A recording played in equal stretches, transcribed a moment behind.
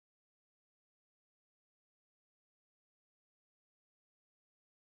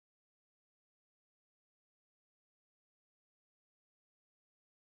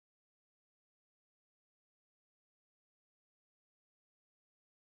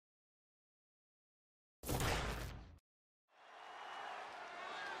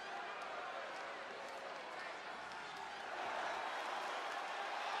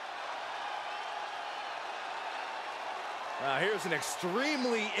Here's an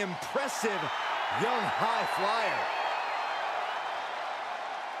extremely impressive young high flyer.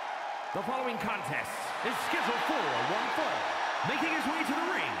 The following contest is scheduled for one fall. Making his way to the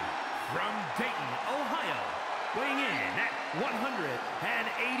ring from Dayton, Ohio, weighing in at 183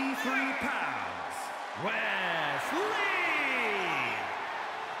 pounds, Wes Lee!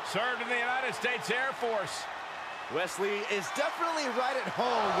 Served in the United States Air Force. Wesley is definitely right at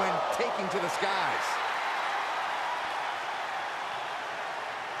home when taking to the skies.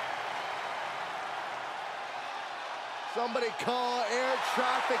 Somebody call air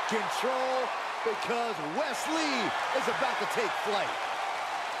traffic control because Wes Lee is about to take flight.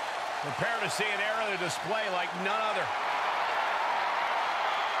 Prepare to see an aerial display like none other.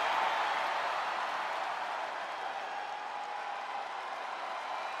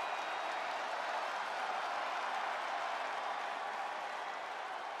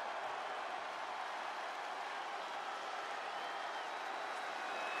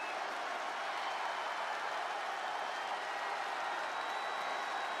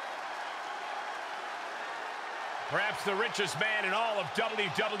 Perhaps the richest man in all of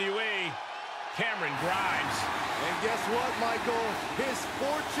WWE, Cameron Grimes. And guess what, Michael? His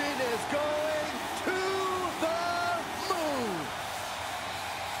fortune is going to the moon.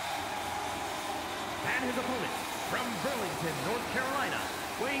 And his opponent from Burlington, North Carolina,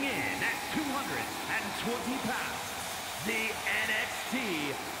 weighing in at 220 pounds, the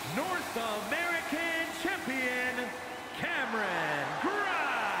NXT North American Champion, Cameron Grimes.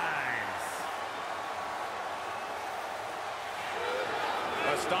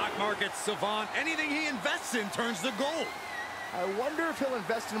 A stock market savant, anything he invests in turns to gold. I wonder if he'll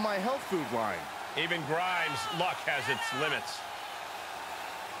invest in my health food line. Even Grimes' luck has its limits.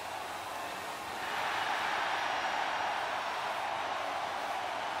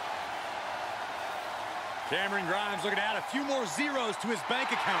 Cameron Grimes looking to add a few more zeros to his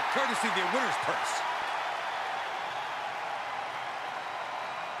bank account, courtesy of the winner's purse.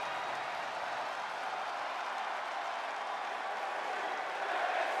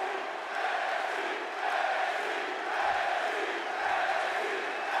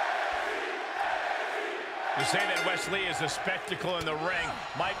 To say that Wes Lee is a spectacle in the ring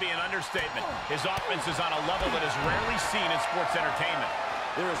might be an understatement. His offense is on a level that is rarely seen in sports entertainment.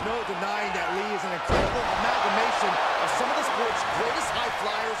 There is no denying that Lee is an incredible amalgamation of some of the sport's greatest high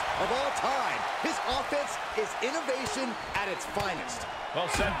flyers of all time. His offense is innovation at its finest.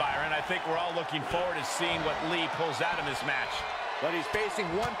 Well said, Byron. I think we're all looking forward to seeing what Lee pulls out in this match. But he's facing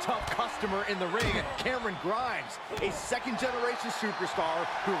one tough customer in the ring, Cameron Grimes, a second-generation superstar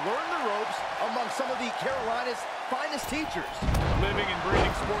who learned the ropes among some of the Carolina's finest teachers. Living and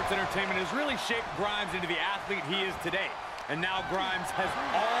breathing sports entertainment has really shaped Grimes into the athlete he is today. And now Grimes has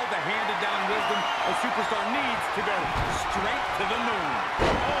all the handed-down wisdom a superstar needs to go straight to the moon.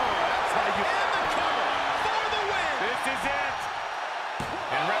 Oh, that's how you... And the cover for the win! This is it!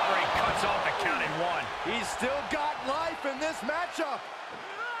 And referee cuts off the count in one. He's still got life in this matchup.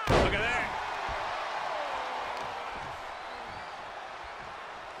 Look at that.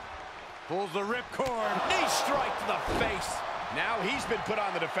 Pulls the ripcord. Knee strike to the face. Now he's been put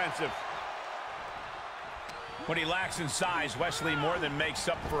on the defensive. When he lacks in size, Wes Lee more than makes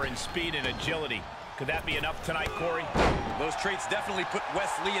up for in speed and agility. Could that be enough tonight, Corey? Those traits definitely put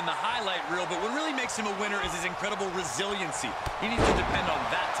Wes Lee in the highlight reel, but what really makes him a winner is his incredible resiliency. He needs to depend on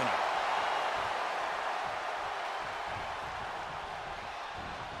that tonight.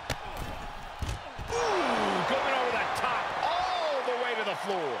 Ooh, going over the top, all the way to the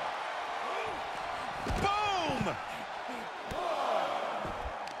floor. Boom!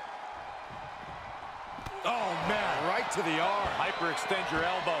 Oh, man, right to the arm. Hyperextend your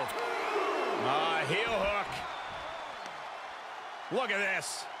elbow. Heel hook. Look at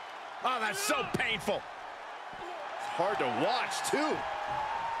this. Oh, that's so painful. It's hard to watch, too.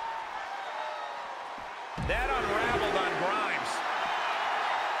 That unraveled on Grimes.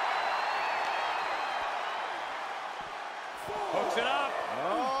 Hooks it up.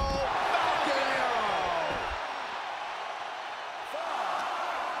 Oh, Falcon arrow.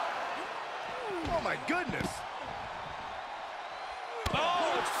 Oh, my goodness.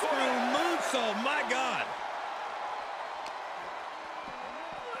 Oh, screw moonsault, my God.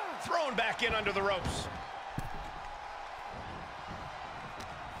 Thrown back in under the ropes.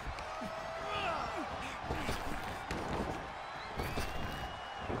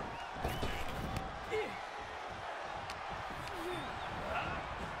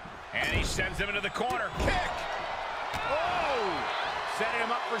 And he sends him into the corner. Kick! Oh! Setting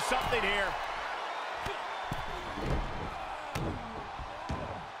him up for something here.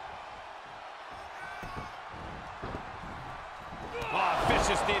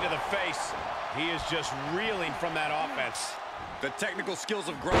 vicious knee to the face. He is just reeling from that offense. The technical skills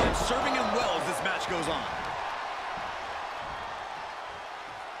of Grimes serving him well as this match goes on.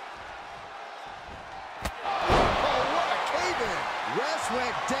 Oh, what a cave-in. Wes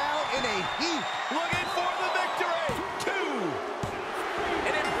went down in a heap. Looking for the victory. 2.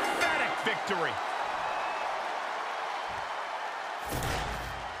 An emphatic victory.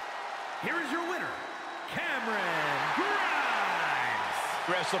 Here is your winner, Cameron Grimes.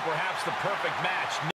 Wrestle perhaps the perfect match.